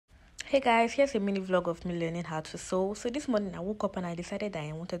Hey guys, here's a mini vlog of me learning how to sew. So this morning I woke up and I decided that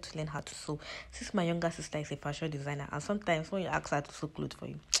I wanted to learn how to sew. Since my younger sister is a fashion designer and sometimes when you ask her to sew clothes for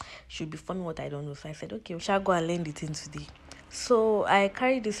you, she'll be forming what I don't know. So I said, okay, we shall go and learn the thing today. So I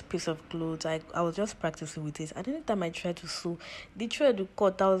carried this piece of clothes. I was just practicing with it. And anytime I tried to sew, the thread would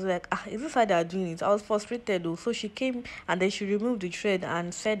cut. I was like, is this how they are doing it? I was frustrated though. So she came and then she removed the thread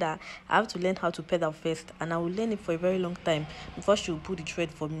and said that I have to learn how to pedal first. And I will learn it for a very long time before she will put the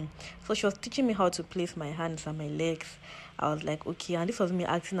thread for me. So she was teaching me how to place my hands and my legs. I was like, okay, and this was me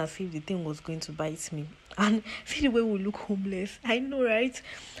acting as if the thing was going to bite me. And see the way we look homeless. I know, right?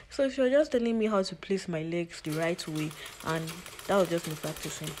 So she was just telling me how to place my legs the right way, and that was just me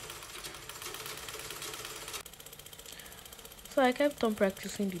practicing. So I kept on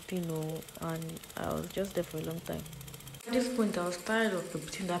practicing the thing, and I was just there for a long time. At this point, I was tired of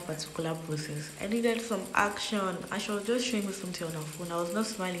repeating that particular process. I needed some action, and she was just showing me something on her phone. I was not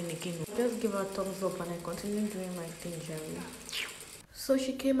smiling again. I just gave her a thumbs up and I continued doing my thing, Jerry. So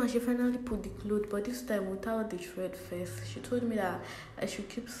she came and she finally put the cloth, but this time without the thread first. She told me that I should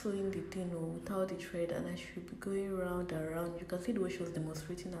keep sewing the thing without the thread and I should be going round and round. You can see the way she was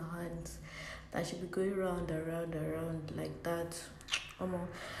demonstrating her hands. That I should be going round and round and round like that.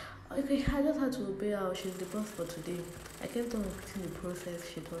 Okay, I just had to obey her. She's the boss for today. I kept on repeating the process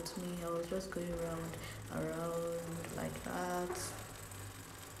she taught me. I was just going round, around like that.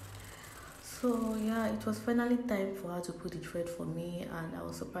 So yeah, it was finally time for her to put the thread for me, and I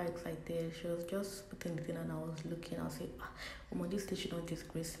was super excited. She was just putting the thing, and I was looking. I was like, this thing should not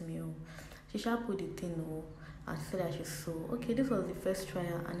disgrace me. Oh. She shall put the thing, and she said I should sew. Okay, this was the first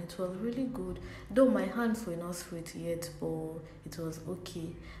trial, and it was really good. Though my hands were not straight yet, but it was okay.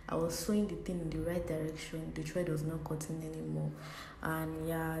 I was sewing the thing in the right direction. The thread was not cutting anymore, and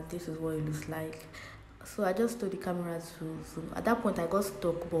yeah, this is what it looks like. So I just told the camera to zoom. At that point, I got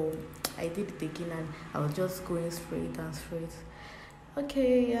stuck, but I did it again and I was just going straight and straight.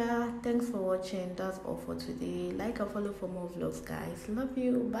 Okay, yeah, thanks for watching. That's all for today. Like and follow for more vlogs, guys. Love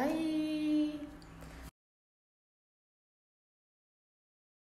you. Bye.